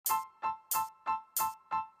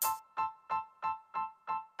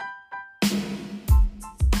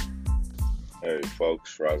Hey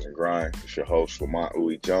folks, Rise and Grind. It's your host Lamont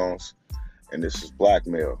Uwe Jones, and this is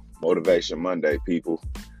Blackmail Motivation Monday, people.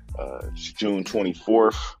 It's June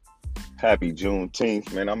 24th. Happy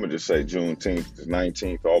Juneteenth, man. I'm gonna just say Juneteenth is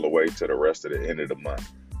 19th all the way to the rest of the end of the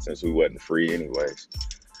month, since we wasn't free anyways.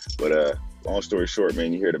 But long story short,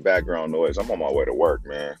 man, you hear the background noise. I'm on my way to work,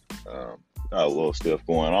 man. Got a little stuff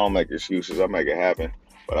going. I don't make excuses. I make it happen.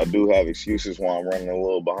 But I do have excuses while I'm running a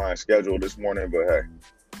little behind schedule this morning. But hey,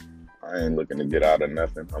 I ain't looking to get out of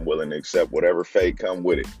nothing. I'm willing to accept whatever fate come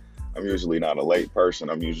with it. I'm usually not a late person.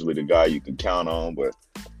 I'm usually the guy you can count on, but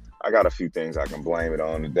I got a few things I can blame it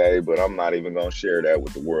on today, but I'm not even going to share that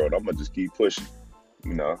with the world. I'm going to just keep pushing. I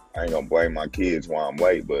ain't going to blame my kids while I'm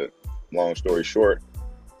late, but long story short,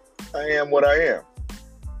 I am what I am.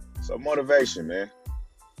 So motivation, man.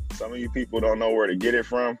 Some of you people don't know where to get it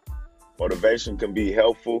from. Motivation can be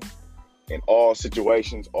helpful in all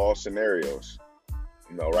situations, all scenarios.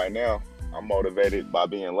 Right now, I'm motivated by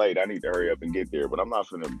being late. I need to hurry up and get there, but I'm not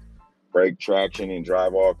going to break traction and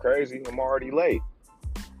drive all crazy. I'm already late.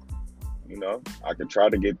 I can try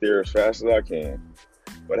to get there as fast as I can.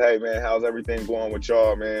 But hey, man, how's everything going with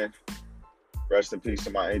y'all, man? Rest in peace to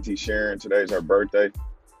my Auntie Sharon. Today's her birthday.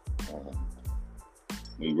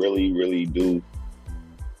 We really, really do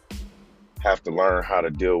have to learn how to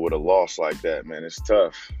deal with a loss like that, man. It's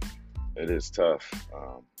tough. It is tough.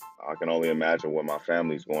 I can only imagine what my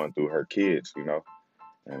family's going through, her kids, and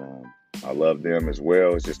I love them as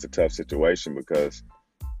well. It's just a tough situation because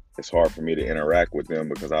it's hard for me to interact with them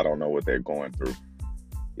because I don't know what they're going through.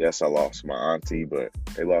 Yes, I lost my auntie, but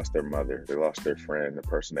they lost their mother. They lost their friend, the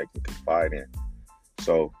person they can confide in.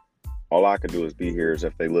 So all I can do is be here as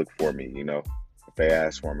if they look for me, If they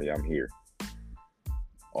ask for me, I'm here.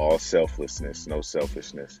 All selflessness, no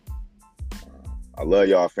selfishness. I love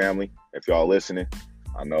y'all, family. If y'all listening,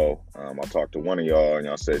 I know I talked to one of y'all and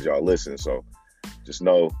y'all said y'all listen. So just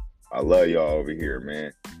know I love y'all over here,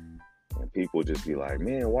 man. And people just be like,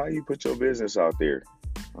 man, why you put your business out there?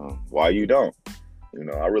 Why you don't?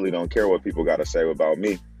 I really don't care what people got to say about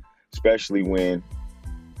me, especially when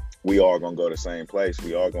we all going to go the same place.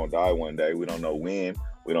 We all going to die one day. We don't know when.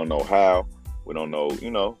 We don't know how. We don't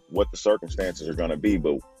know, what the circumstances are going to be.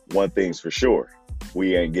 But one thing's for sure,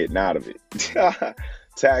 we ain't getting out of it.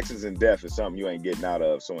 Taxes and death is something you ain't getting out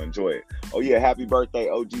of, so enjoy it. Oh, yeah, happy birthday,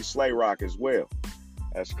 OG Slay Rock as well.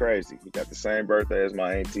 That's crazy. He got the same birthday as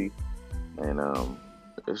my auntie. And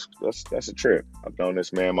that's a trip. I've known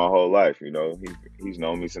this man my whole life. He's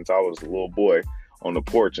known me since I was a little boy on the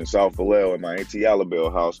porch in South Vallejo in my auntie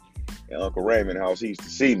Alabelle house and Uncle Raymond house. He used to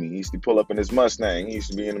see me. He used to pull up in his Mustang. He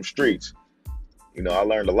used to be in them streets. I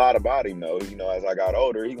learned a lot about him though. As I got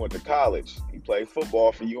older, he went to college. He played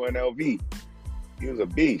football for UNLV. He was a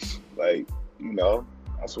beast.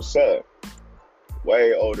 That's what's up.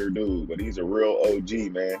 Way older dude, but he's a real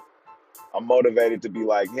OG, man. I'm motivated to be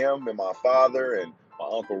like him and my father and my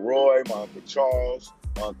Uncle Roy, my Uncle Charles,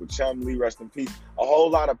 my Uncle Chumley, rest in peace. A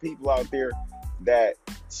whole lot of people out there that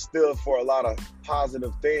stood for a lot of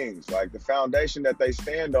positive things. Like the foundation that they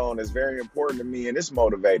stand on is very important to me, and it's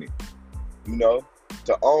motivating.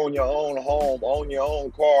 To own your own home, own your own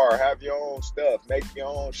car, have your own stuff, make your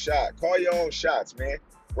own shot, call your own shots, man.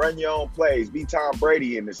 Run your own plays, be Tom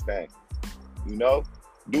Brady in this thing.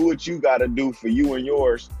 Do what you got to do for you and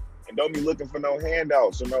yours. And don't be looking for no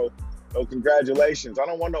handouts or no congratulations. I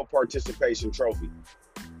don't want no participation trophy.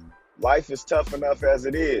 Life is tough enough as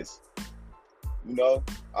it is.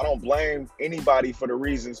 I don't blame anybody for the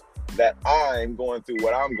reasons that I'm going through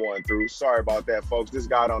what I'm going through. Sorry about that, folks. This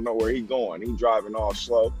guy don't know where he's going. He's driving all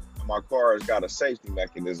slow. And my car has got a safety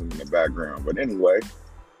mechanism in the background. But anyway,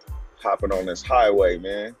 hopping on this highway,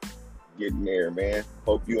 man. Getting there, man.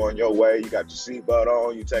 Hope you on your way. You got your seatbelt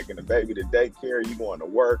on. You taking the baby to daycare. You going to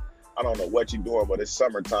work. I don't know what you're doing, but it's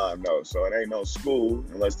summertime though, so it ain't no school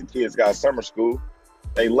unless the kids got summer school.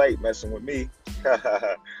 They late messing with me,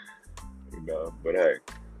 But hey,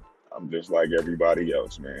 I'm just like everybody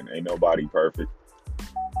else, man. Ain't nobody perfect.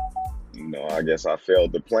 I guess I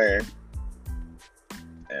failed the plan,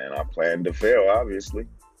 and I planned to fail, obviously.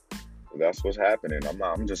 But that's what's happening.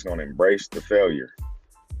 I'm just gonna embrace the failure,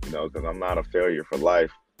 because I'm not a failure for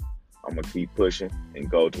life. I'm gonna keep pushing and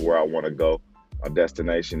go to where I want to go. My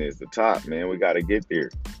destination is the top, man. We got to get there.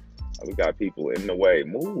 We got people in the way.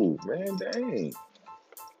 Move, man. Dang.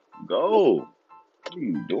 Go. What are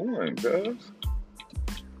you doing, cuz?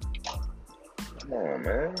 Come on,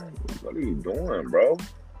 man. What are you doing, bro?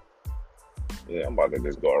 Yeah, I'm about to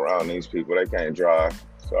just go around these people. They can't drive.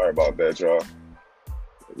 Sorry about that, y'all.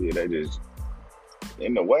 Yeah, they just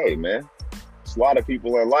in the way, man. There's a lot of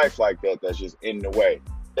people in life like that that's just in the way.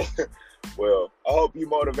 Well, I hope you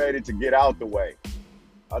motivated to get out the way.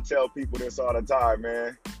 I tell people this all the time,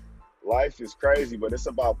 man. Life is crazy, but it's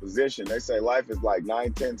about position. They say life is like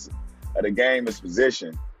 9/10 of the game is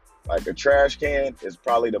position. Like a trash can is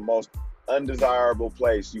probably the most undesirable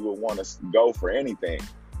place you would want to go for anything.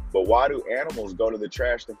 But why do animals go to the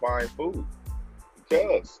trash to find food?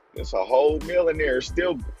 Because it's a whole meal in there.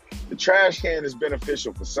 Still, the trash can is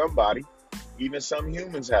beneficial for somebody. Even some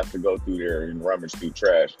humans have to go through there and rummage through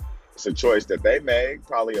trash. It's a choice that they made,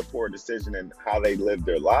 probably a poor decision in how they live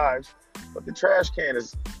their lives. But the trash can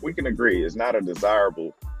is, we can agree, is not a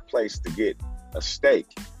desirable place to get a steak.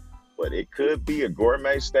 But it could be a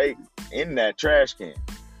gourmet steak in that trash can.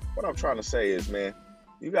 What I'm trying to say is, man,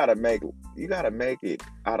 you gotta make it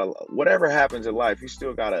out of whatever happens in life. You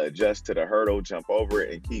still gotta adjust to the hurdle, jump over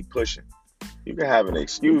it, and keep pushing. You can have an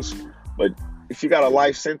excuse, but if you got a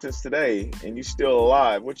life sentence today and you still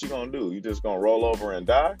alive, what you gonna do? You just gonna roll over and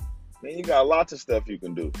die? Man, you got lots of stuff you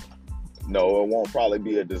can do. No, it won't probably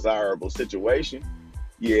be a desirable situation.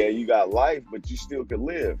 Yeah, you got life, but you still could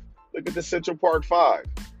live. Look at the Central Park 5.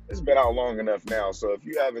 It's been out long enough now, so if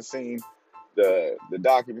you haven't seen the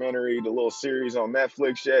documentary, the little series on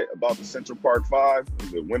Netflix yet about the Central Park 5,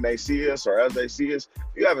 When They See Us or As They See Us, if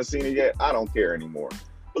you haven't seen it yet, I don't care anymore.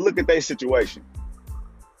 But look at their situation.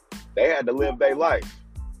 They had to live their life,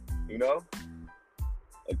 you know?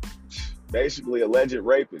 Basically, alleged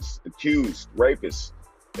rapists, accused rapists.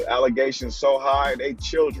 The allegations so high, they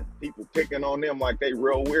children. People picking on them like they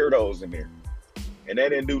real weirdos in there. And they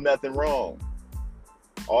didn't do nothing wrong.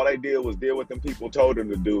 All they did was deal with them people told them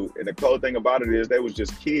to do. And the cool thing about it is they was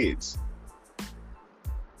just kids.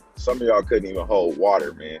 Some of y'all couldn't even hold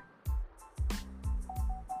water, man.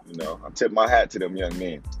 You know, I tip my hat to them young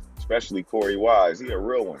men, especially Corey Wise. He a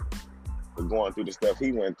real one for going through the stuff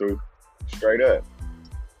he went through. Straight up.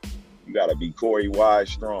 You gotta be Corey Wise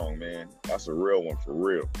strong, man. That's a real one for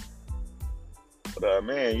real. But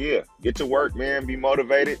man, yeah, get to work, man. Be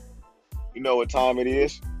motivated. You know what time it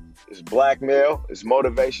is. It's Blackmail. It's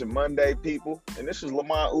Motivation Monday, people. And this is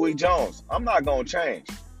Lamont Uwe Jones. I'm not gonna change.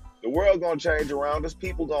 The world gonna change around us.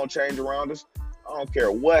 People gonna change around us. I don't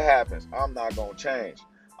care what happens. I'm not gonna change.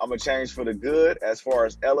 I'm gonna change for the good as far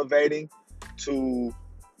as elevating to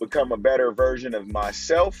become a better version of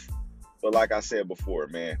myself. But like I said before,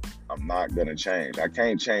 man, I'm not going to change. I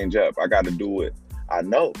can't change up. I got to do it. I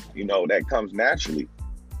know, that comes naturally.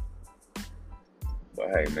 But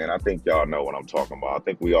hey, man, I think y'all know what I'm talking about. I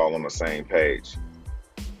think we all on the same page,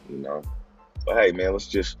 But hey, man, let's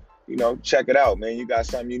just, check it out, man. You got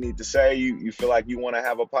something you need to say. You feel like you want to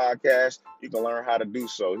have a podcast. You can learn how to do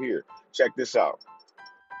so here. Check this out.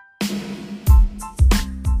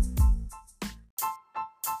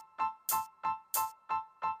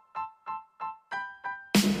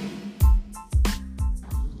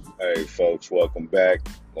 Hey folks, welcome back.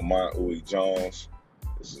 Lamont Uwe Jones.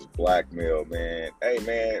 This is Blackmail, man. Hey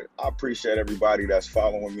man, I appreciate everybody that's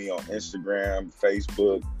following me on Instagram,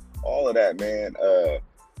 Facebook, all of that, man.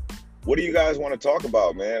 What do you guys want to talk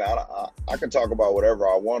about, man? I can talk about whatever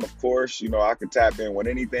I want, of course. I can tap in with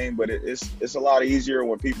anything, but it's a lot easier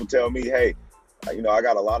when people tell me, hey, I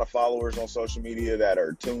got a lot of followers on social media that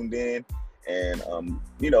are tuned in and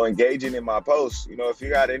engaging in my posts. If you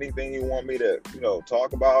got anything you want me to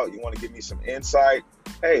talk about, you want to give me some insight,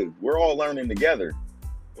 hey, we're all learning together.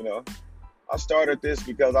 I started this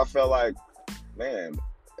because I felt like, man,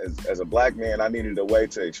 as a black man, I needed a way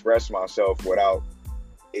to express myself without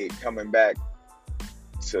it coming back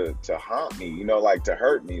to haunt me, to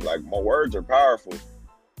hurt me. Like, my words are powerful,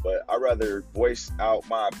 but I'd rather voice out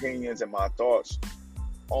my opinions and my thoughts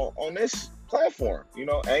on this platform.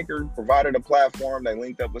 Anchor provided a platform. They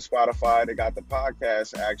linked up with Spotify. They got the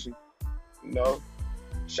podcast action.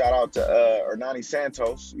 Shout out to Hernani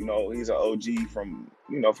Santos. He's an OG from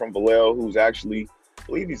Vallejo, who's actually, I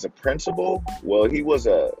believe he's a principal. Well, he was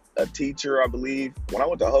a teacher, I believe. When I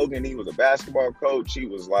went to Hogan, he was a basketball coach. He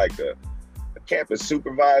was like a campus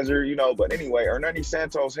supervisor, But anyway, Hernani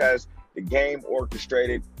Santos has the Game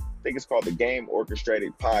Orchestrated, I think it's called the Game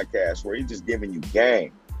Orchestrated podcast, where he's just giving you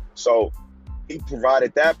game. So he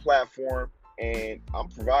provided that platform, and I'm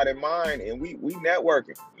providing mine, and we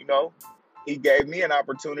networking. He gave me an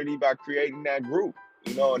opportunity by creating that group.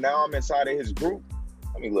 And now I'm inside of his group.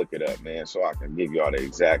 Let me look it up, man, so I can give y'all the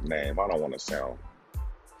exact name. I don't want to sound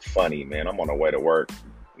funny, man. I'm on the way to work.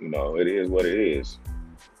 It is what it is.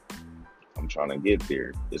 I'm trying to get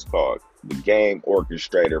there. It's called the Game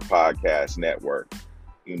Orchestrator Podcast Network.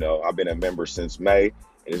 I've been a member since May.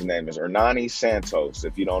 And his name is Hernani Santos.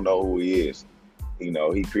 If you don't know who he is,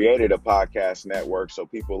 he created a podcast network so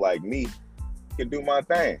people like me could do my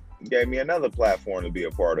thing. You gave me another platform to be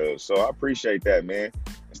a part of. So I appreciate that, man.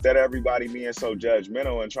 Instead of everybody being so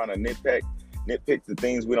judgmental and trying to nitpick the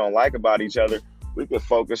things we don't like about each other, we could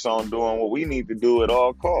focus on doing what we need to do at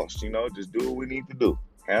all costs. Just do what we need to do.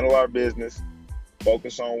 Handle our business.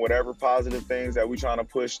 Focus on whatever positive things that we trying to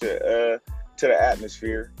push to the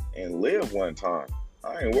atmosphere and live one time.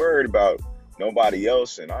 I ain't worried about nobody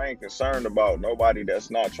else, and I ain't concerned about nobody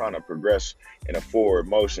that's not trying to progress in a forward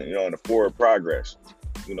motion, in a forward progress.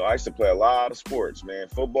 I used to play a lot of sports, man.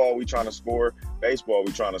 Football, we trying to score. Baseball,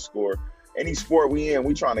 we trying to score. Any sport we in,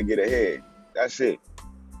 we trying to get ahead. That's it.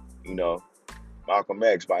 Malcolm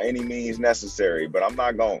X, by any means necessary. But I'm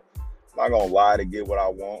not gonna lie to get what I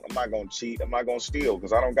want. I'm not gonna cheat. I'm not gonna steal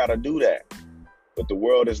because I don't gotta do that. But the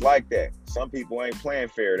world is like that. Some people ain't playing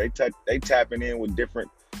fair. They tapping in with different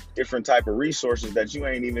type of resources that you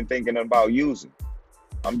ain't even thinking about using.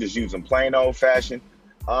 I'm just using plain old fashioned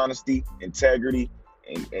honesty, integrity,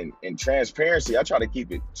 and transparency. I try to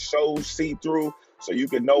keep it so see-through so you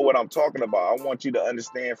can know what I'm talking about. I want you to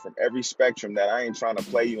understand from every spectrum that I ain't trying to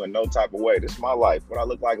play you in no type of way. This is my life. What I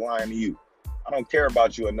look like lying to you. I don't care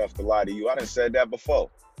about you enough to lie to you. I done said that before.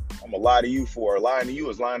 I'm going to lie to you for lying to you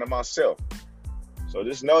is lying to myself. So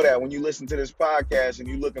just know that when you listen to this podcast and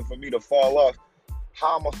you looking for me to fall off,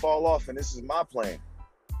 how I'm going to fall off, and this is my plan.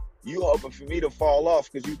 You hoping for me to fall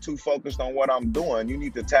off because you too focused on what I'm doing. You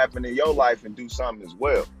need to tap into your life and do something as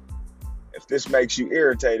well. If this makes you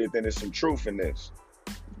irritated, then there's some truth in this.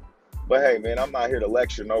 But hey, man, I'm not here to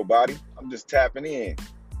lecture nobody. I'm just tapping in.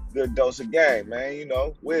 Good dose of game, man.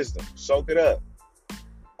 Wisdom. Soak it up.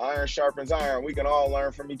 Iron sharpens iron. We can all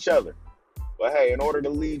learn from each other. But hey, in order to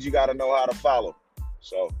lead, you got to know how to follow.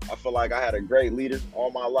 So I feel like I had a great leader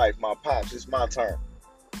all my life. My pops, it's my turn.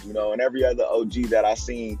 And every other OG that I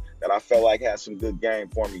seen that I felt like had some good game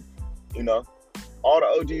for me. All the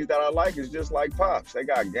OGs that I like is just like Pops. They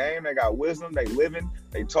got game, they got wisdom, they living,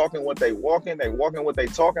 they talking what they walking what they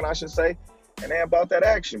talking, I should say. And they about that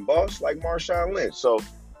action, boss, like Marshawn Lynch. So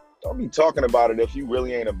don't be talking about it if you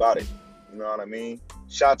really ain't about it. You know what I mean?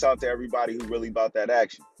 Shouts out to everybody who really about that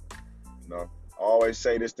action. I always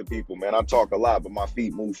say this to people, man. I talk a lot, but my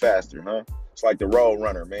feet move faster, huh? It's like the Road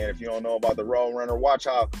Runner, man. If you don't know about the Road Runner, watch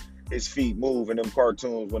how his feet move in them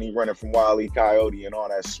cartoons when he running from Wile E. Coyote and all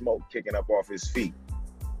that smoke kicking up off his feet.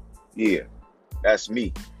 Yeah, that's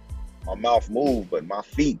me. My mouth move, but my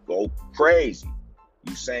feet go crazy.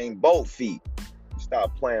 Usain Bolt feet.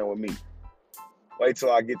 Stop playing with me. Wait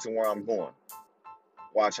till I get to where I'm going.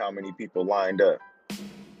 Watch how many people lined up.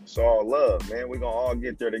 It's all love, man. We're going to all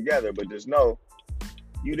get there together, but just know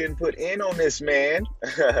you didn't put in on this, man.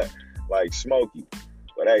 Like Smokey.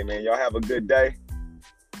 But hey, man, y'all have a good day.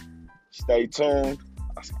 Stay tuned.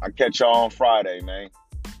 I'll catch y'all on Friday, man.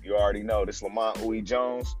 You already know. This is Lamont Uwe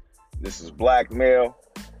Jones. This is Blackmail.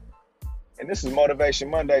 And this is Motivation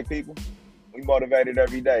Monday, people. We motivated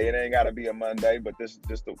every day. It ain't got to be a Monday, but this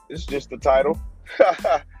is just the title.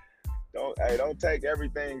 Don't take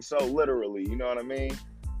everything so literally. You know what I mean?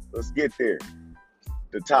 Let's get there.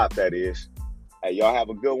 The top, that is. Hey, y'all have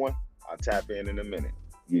a good one. I'll tap in a minute.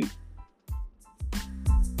 Yeah.